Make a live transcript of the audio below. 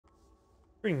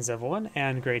Greetings everyone,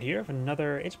 and Great here with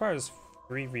another H-Bars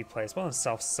 3 replay. Spawn on the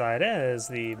south side as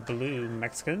the blue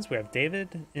Mexicans, we have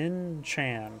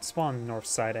Davidnichan. Spawn on the north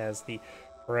side as the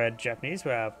red Japanese, we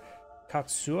have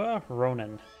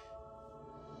KatsuuraRonin.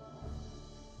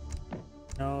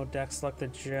 No deck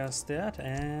selected just yet,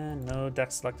 and no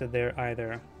deck selected there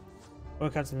either. When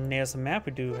it comes to the natives of the map,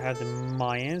 we do have the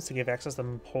Mayans to give access to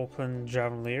Polkan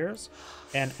Javeliers,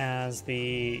 and as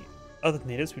the other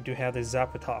natives, we do have the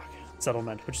Zapotec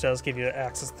settlement, which does give you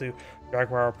access to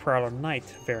Jaguar Prowler Knight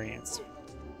variants.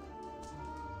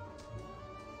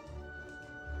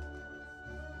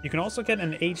 You can also get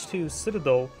an H2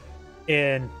 Citadel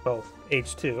in, well,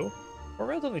 H2 for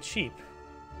relatively cheap.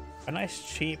 A nice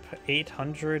cheap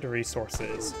 800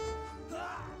 resources.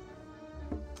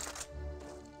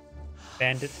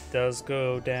 Bandit does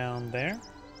go down there.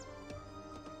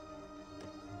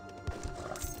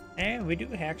 And we do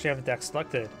actually have a deck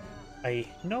selected. A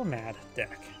Nomad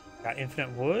deck. Got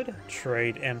Infinite Wood,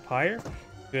 Trade Empire,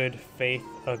 Good Faith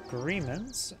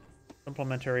Agreements,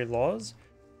 Implementary Laws,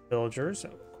 Villagers,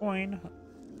 Coin,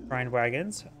 Shrine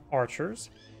Wagons,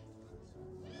 Archers,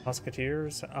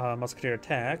 Musketeers, Musketeer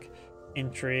Attack,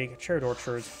 Intrigue, Chariot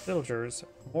Orchards, Villagers,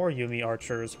 more Yumi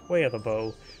Archers, Way of the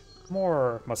Bow,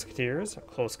 more Musketeers,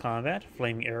 Close Combat,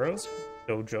 Flaming Arrows,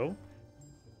 Dojo,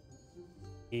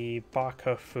 the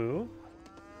Bakafu,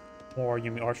 more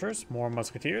Yumi Archers, more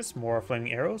Musketeers, more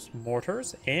Flaming Arrows,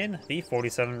 Mortars, and the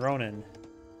 47 Ronin.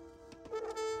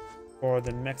 For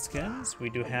the Mexicans, we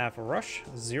do have Rush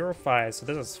 05, so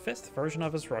this is 5th version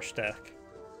of his Rush deck.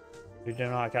 We do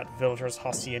not got Villagers,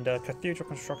 Hacienda, Cathedral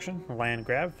Construction, Land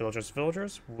Grab,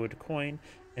 Villagers, Wood Coin,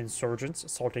 Insurgents,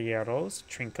 Salteros,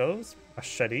 Trincos,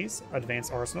 Machetes,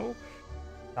 Advanced Arsenal,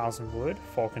 1000 Wood,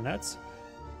 Falconets,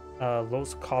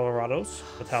 Los Colorados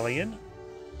Battalion,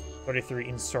 33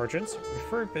 Insurgents,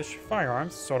 Refurbished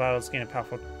Firearms, Soldados gain a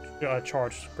powerful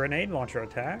charged grenade launcher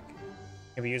attack.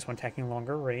 Can be used when attacking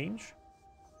longer range.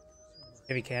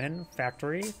 Heavy Cannon,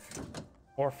 Factory,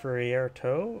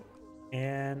 Orfierto,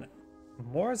 and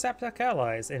more Zapotec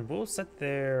allies, and we'll set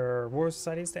their War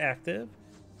Societies to active.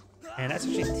 And that's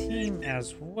actually a team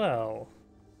as well.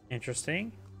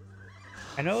 Interesting.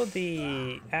 I know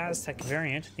the Aztec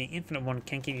variant, the Infinite one,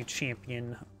 can give you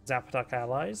champion Zapotec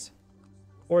allies.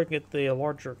 Or you can get the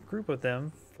larger group of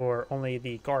them for only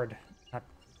the guard,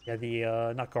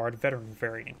 not guard, veteran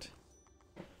variant.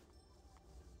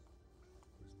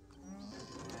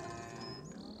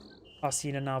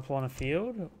 Hacienda now on the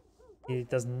field. He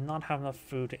does not have enough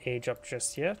food to age up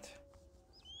just yet.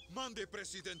 Mande,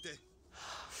 Presidente.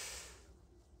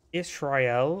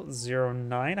 Israel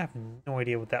 09. I have no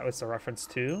idea what that was a reference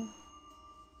to.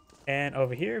 And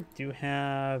over here, we do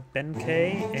have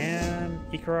Benkei and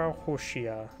Ikara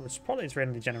Hoshia, which probably is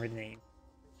randomly generated name.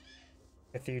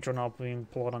 Cathedral now being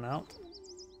pulled on out.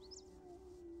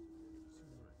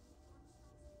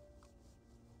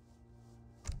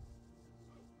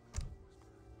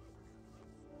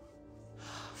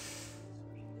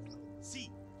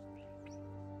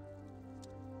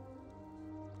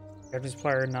 Japanese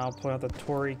player now pulling out the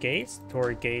Torii Gates.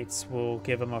 Torii Gates will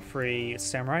give him a free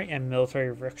Samurai and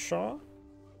Military Rickshaw.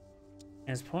 And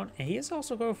his opponent, he is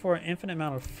also going for an infinite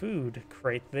amount of food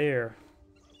crate there.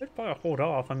 Could probably hold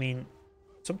off. I mean,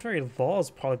 Sumptuary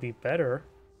Laws probably be better.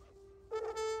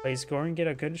 But he's going to get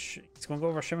a good. He's going to go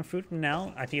over shipment food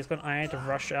now. I think he's going to eye to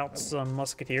rush out some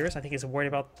Musketeers. I think he's worried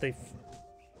about the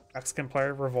Mexican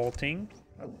player revolting.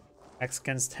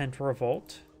 Mexicans tend to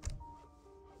revolt.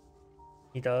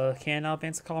 He can now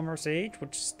advance the Commerce Age.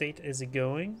 Which state is he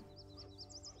going?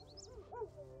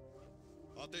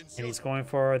 And he's going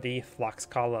for the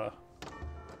Flaxcala.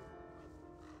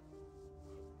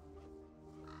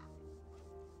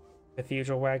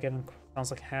 Cathedral Wagon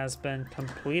sounds like has been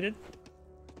completed.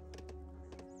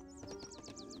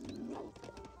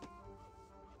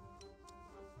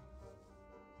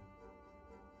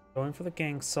 Going for the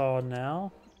Gang Saw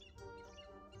now.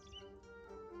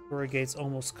 Gate's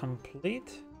almost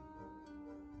complete.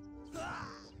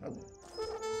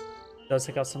 Does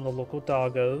take out some of the local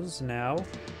doggos now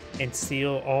and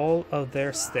steal all of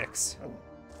their sticks.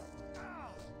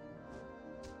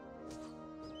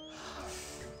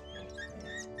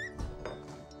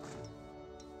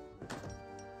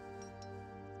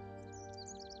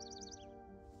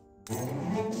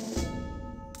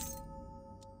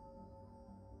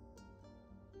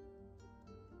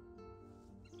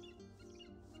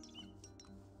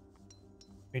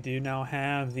 We do now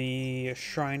have the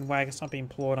Shrine Wagons not being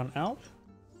pulled on out.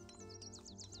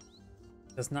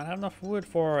 Does not have enough wood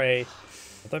for a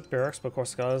other barracks, but of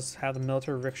course does have the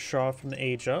Military Rickshaw from the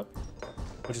Age Up,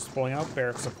 which is pulling out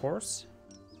barracks, of course.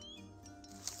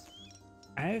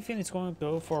 I have a feeling he's going to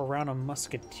go for a round of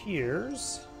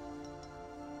musketeers.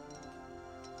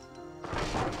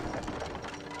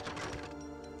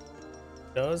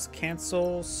 Does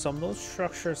cancel some of those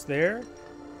structures there.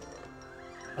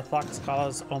 The Thaxcala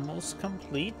is almost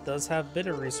complete. Does have bit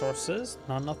of resources,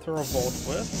 not enough to revolt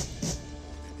with.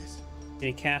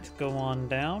 He can't go on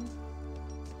down.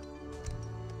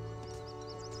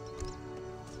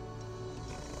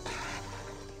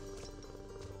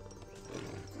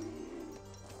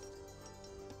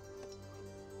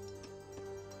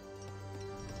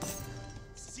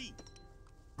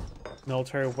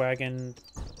 Military wagon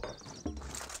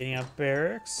getting up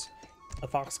barracks. The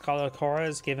Thaxcala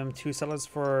Koras gave him 2 settlers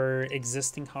for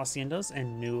existing haciendas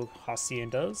and new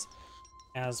haciendas,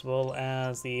 as well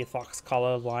as the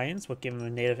Thaxcala Alliance would give him a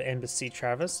native embassy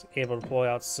Travis, able to deploy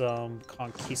out some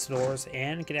conquistadors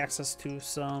and get access to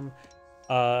some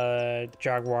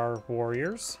Jaguar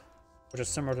warriors, which is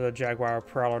similar to the Jaguar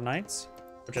Prowler Knights,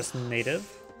 which is native,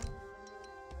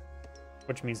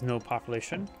 which means no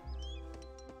population.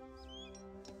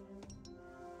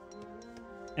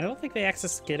 And I don't think they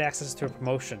get access to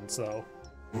promotions, though.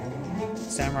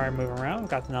 Samurai moving around.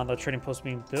 Got another trading post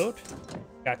being built.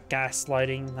 Got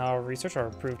gaslighting research or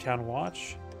improved town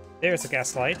watch. There's a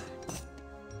gaslight.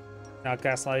 Now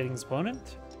gaslighting's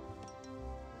opponent.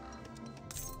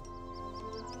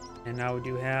 And now we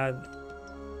do have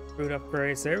fruit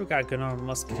upgrades there. We got good number of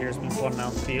musketeers being flown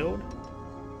down the field.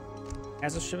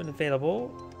 As a shipment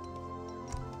available.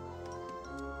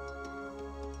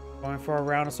 Going for a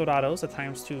round of soldados, a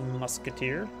 ×2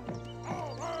 musketeer.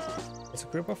 There's a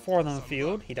group of 4 of them in the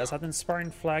field. He does have the inspiring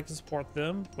flag to support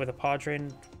them with a padre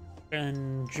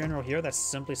in general here. That's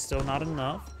simply still not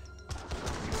enough.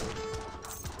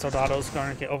 Soldados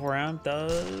going to get overrun.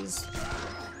 Does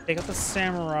take out the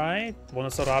samurai. One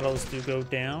of the soldados do go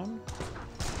down.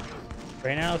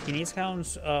 Right now, he needs to count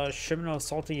shipment of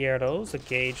saltilleros to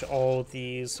gauge all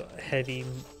these heavy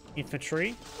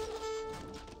infantry.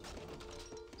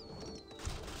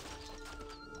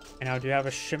 And now I do have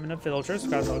a shipment of villagers.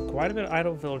 Got quite a bit of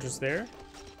idle villagers there.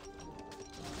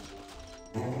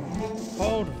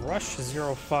 Called Rush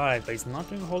 05, but he's not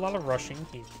doing a whole lot of rushing.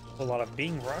 He's a whole lot of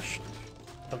being rushed.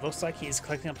 It looks like he's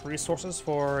collecting up resources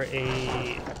for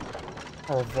a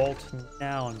revolt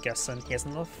now, I'm guessing. He has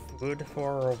enough food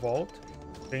for a revolt.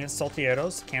 Doing his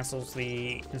saltilleros cancels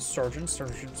the insurgents.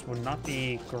 Insurgents would not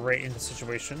be great in the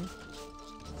situation.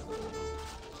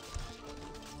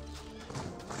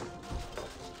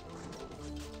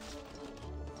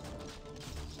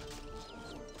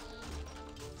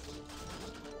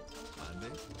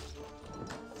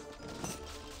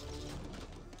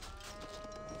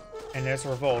 And there's a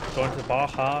revolt going to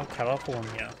Baja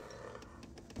California.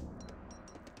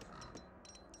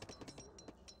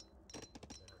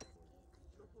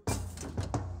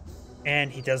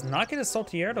 And he does not get his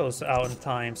saltilleros out in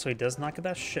time, so he does not get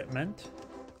that shipment.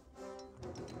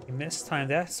 He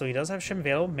mistimed that, so he does have a shipment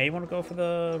available. May want to go for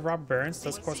the robber barons.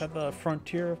 Does of course have the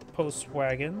frontier post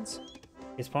wagons.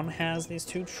 His opponent has these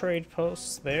 2 trade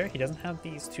posts there. He doesn't have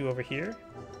these 2 over here.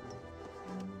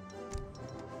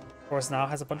 Of course, now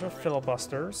has a bunch of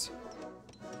filibusters.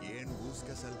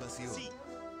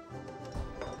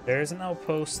 There's an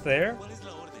outpost there.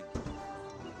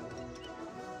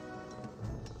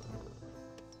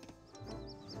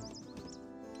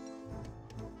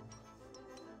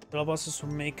 Filibusters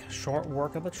will make short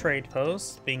work of the trade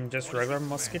posts, being just regular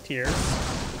musketeers.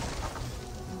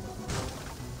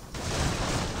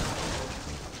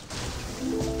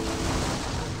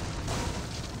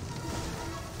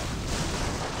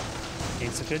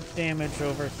 It's a good damage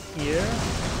over here.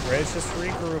 Red's just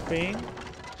regrouping.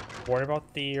 Worried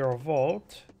about the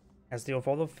revolt. As the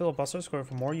revolt of filibusters going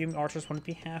for more Yumi archers wouldn't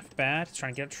be half bad. He's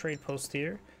trying to get a trade post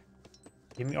here.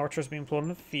 Yumi archers being pulled in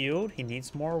the field. He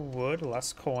needs more wood,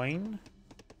 less coin.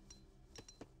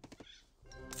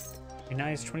 And now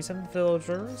he has 27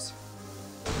 villagers.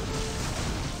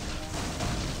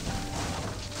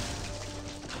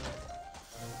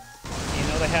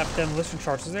 They have demolition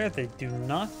charges there. They do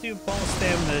not do bonus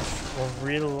damage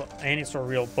or any sort of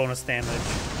real bonus damage.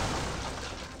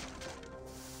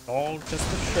 All just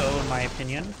a show, in my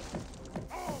opinion.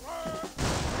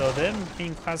 So them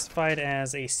being classified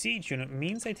as a siege unit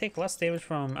means they take less damage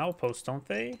from outposts, don't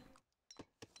they?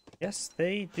 Yes,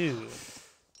 they do.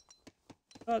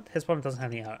 But his opponent doesn't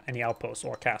have any outposts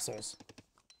or castles.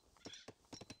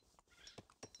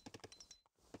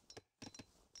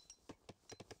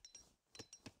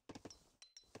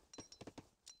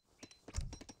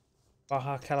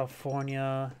 Baja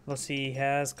California. Let's see, he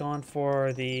has gone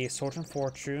for the Sword and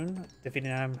Fortune.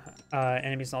 Defeating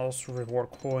enemies and also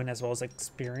reward coin as well as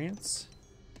experience.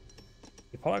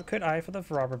 You probably could eye for the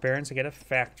robber barons to get a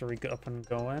factory up and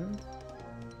going.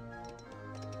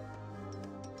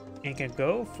 And you can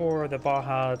go for the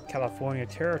Baja California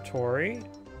territory.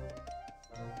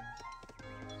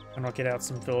 And we'll get out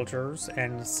some villagers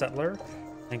and settler.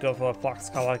 And go for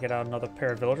Foxcala, get out another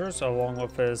pair of villagers along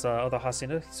with his other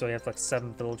hacienda. So you have like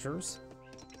 7 villagers.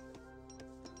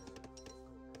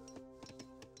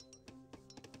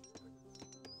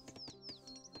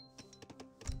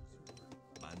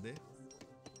 Mande.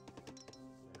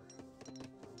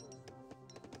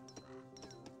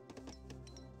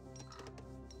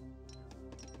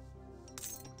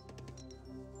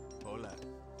 Hola.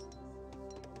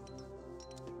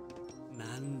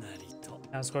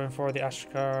 I was going for the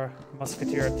Ashkar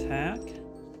Musketeer attack.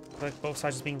 Like both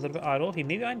sides just being a little bit idle. He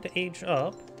may be trying to age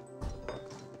up.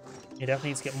 He definitely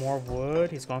needs to get more wood.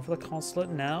 He's going for the consulate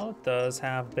now. Does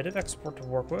have a bit of export to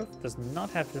work with. Does not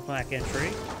have diplomatic entry.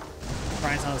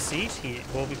 Ryan's on the siege. He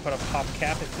will be put a pop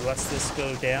cap if he lets this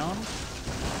go down.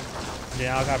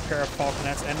 Now got a pair of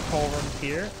falconets and culverins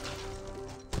here.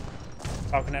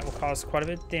 Falconet will cause quite a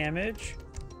bit of damage.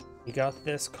 You got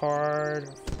this card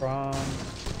from...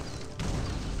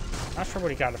 Not sure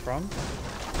what he got it from.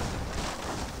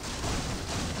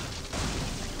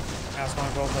 Now it's going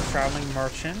to go with the Traveling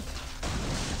Merchant.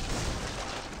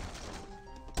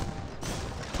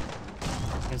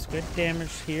 It's good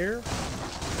damage here.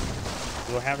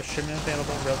 We'll have a shipment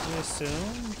available relatively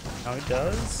soon. Now he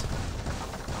does.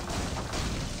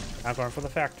 Now going for the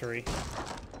factory.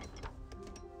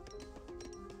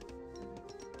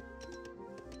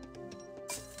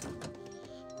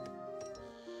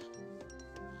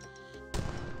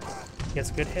 Gets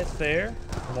a good hit there.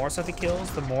 The more stuff he kills,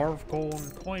 the more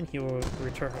gold coin he will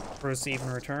receive in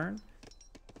return.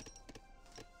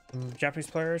 The Japanese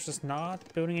player is just not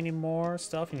building any more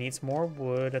stuff. He needs more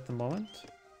wood at the moment.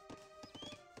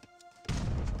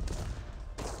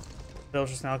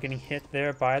 Villager's now getting hit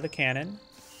there by the cannon.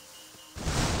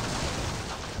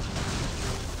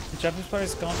 The Japanese player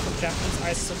has gone from Japanese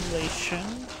isolation.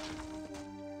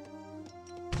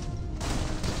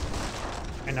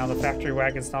 And now the factory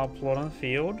wagon's now deployed on the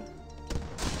field.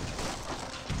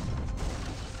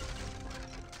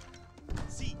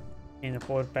 And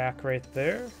deployed back right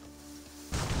there.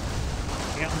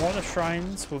 Yeah, more of the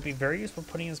shrines will be very useful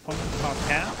putting his opponent in the top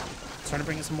half. Trying to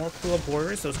bring in some more club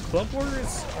warriors. Those club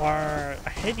warriors are a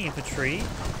heavy infantry.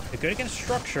 They're good against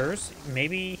structures.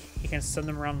 Maybe he can send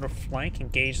them around the flank,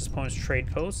 engage his opponent's trade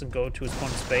post, and go to his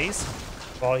opponent's base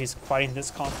while he's fighting this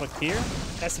conflict here.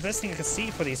 That's the best thing I can see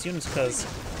for these units because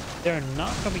they're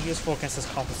not going to be useful against his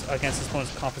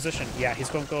opponent's composition. Yeah, he's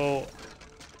going to go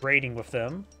raiding with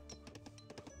them.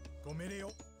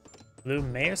 Blue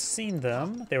may have seen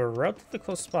them. They were relatively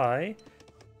close by.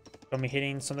 Going to be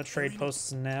hitting some of the trade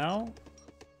posts now.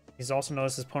 He's also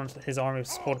noticed his opponent, his army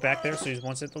is pulled back there, so he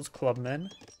wants to hit those clubmen.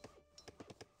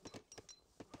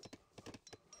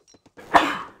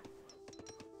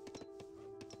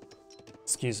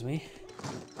 Excuse me.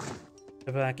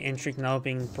 The back intrigue now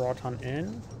being brought on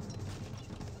in.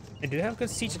 I do have a good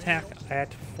siege attack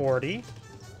at 40.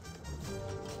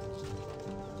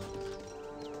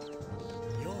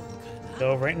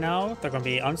 So right now, they're going to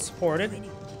be unsupported.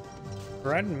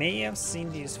 Red may have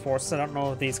seen these forces. I don't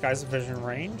know if these guys' vision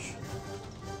range.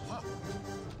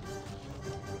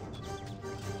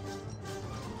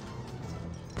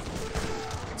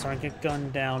 Starting to get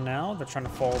gunned down now. They're trying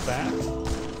to fall back.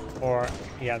 Or,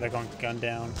 yeah, they're going to gun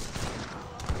down.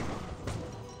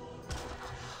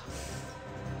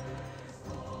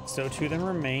 So 2 of them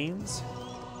remains.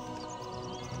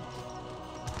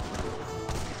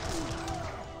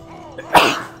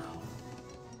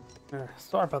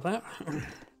 Sorry about that.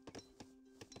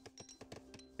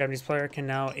 Japanese player can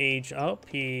now age up.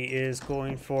 He is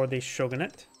going for the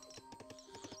Shogunate,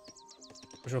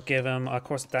 which will give him, of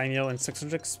course, Daimyo and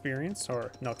 600 experience,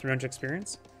 or no, 300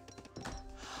 experience.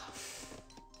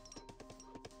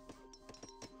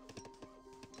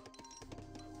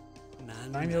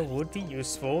 Daimyo would be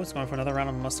useful. He's going for another round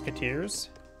of musketeers.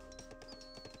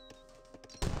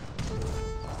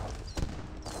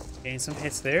 Getting some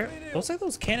hits there. Looks like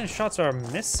those cannon shots are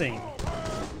missing.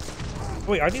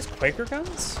 Wait, are these Quaker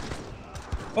guns?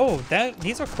 Oh,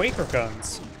 these are Quaker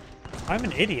guns. I'm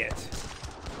an idiot.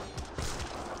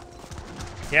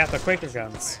 Yeah, the Quaker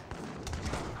guns.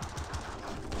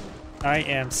 I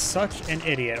am such an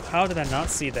idiot. How did I not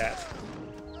see that?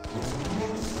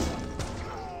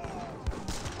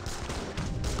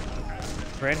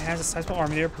 Red has a sizable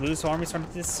army there. Blue's army starting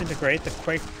to disintegrate. The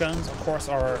Quaker guns, of course,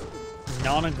 are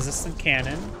non-existent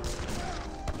cannon.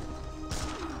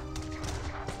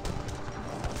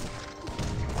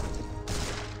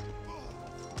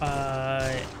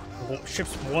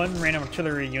 Ships 1 random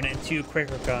artillery unit and 2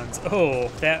 Quaker guns. Oh,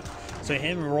 that. So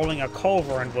him rolling a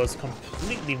culverin was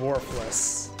completely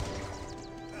worthless.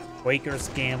 Quaker's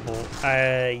gamble.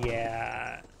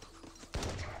 Yeah.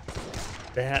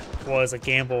 That was a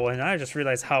gamble, and I just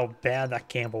realized how bad that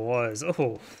gamble was.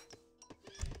 Oh.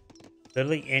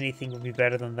 Literally anything would be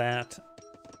better than that.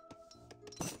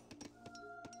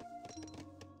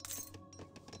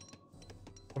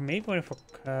 Or maybe going for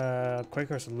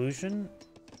Quaker's illusion.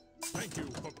 Thank you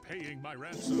for paying my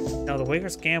ransom. Now the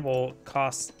Quaker's gamble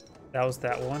cost. That was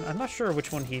that one. I'm not sure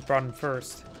which one he brought in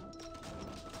first.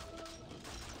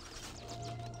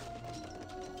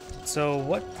 So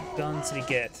what guns did he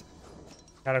get?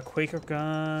 Got a Quaker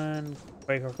gun,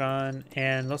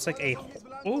 and looks like a.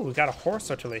 Ooh, we got a horse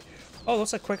artillery. Oh,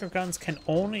 looks like Quaker guns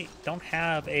don't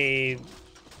have a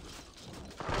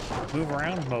move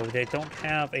around mode. They don't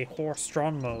have a horse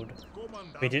drawn mode.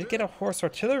 We did get a horse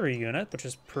artillery unit, which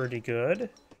is pretty good.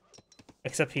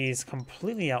 Except he's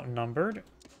completely outnumbered.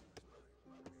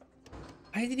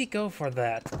 Why did he go for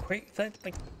that?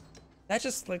 That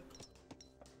just like.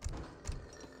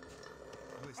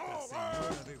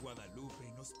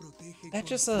 That's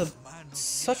just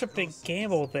such a big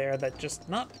gamble there that just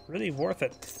not really worth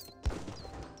it.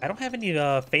 I don't have any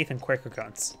faith in Quaker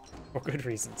guns for good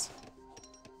reasons.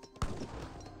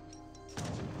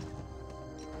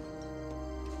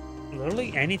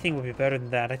 Literally anything would be better than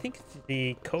that. I think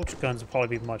the coach guns would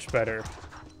probably be much better.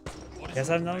 Because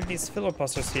I have none of these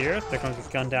filibusters here. They're going to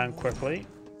get gunned down quickly.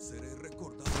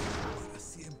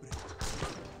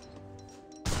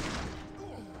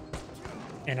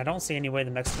 And I don't see any way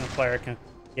the Mexican player can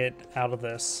get out of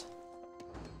this.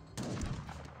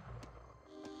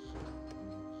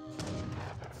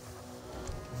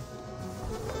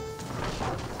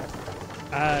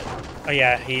 Oh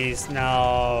yeah, he's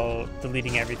now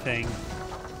deleting everything.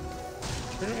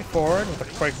 Moving forward with the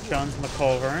quick guns and the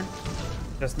culverin.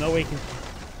 There's no way he can...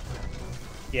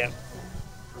 Yep.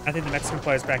 I think the Mexican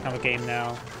player's back on the game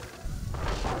now.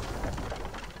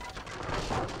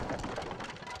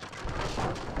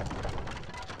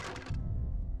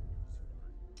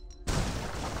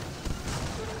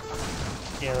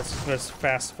 Yeah, let's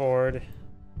fast forward.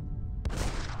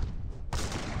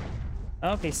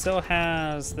 Oh, he still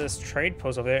has this trade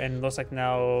post over there, and it looks like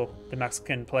now the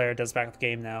Mexican player does back the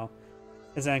game now.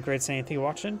 Is that great saying? Thank you for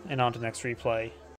watching, and on to the next replay.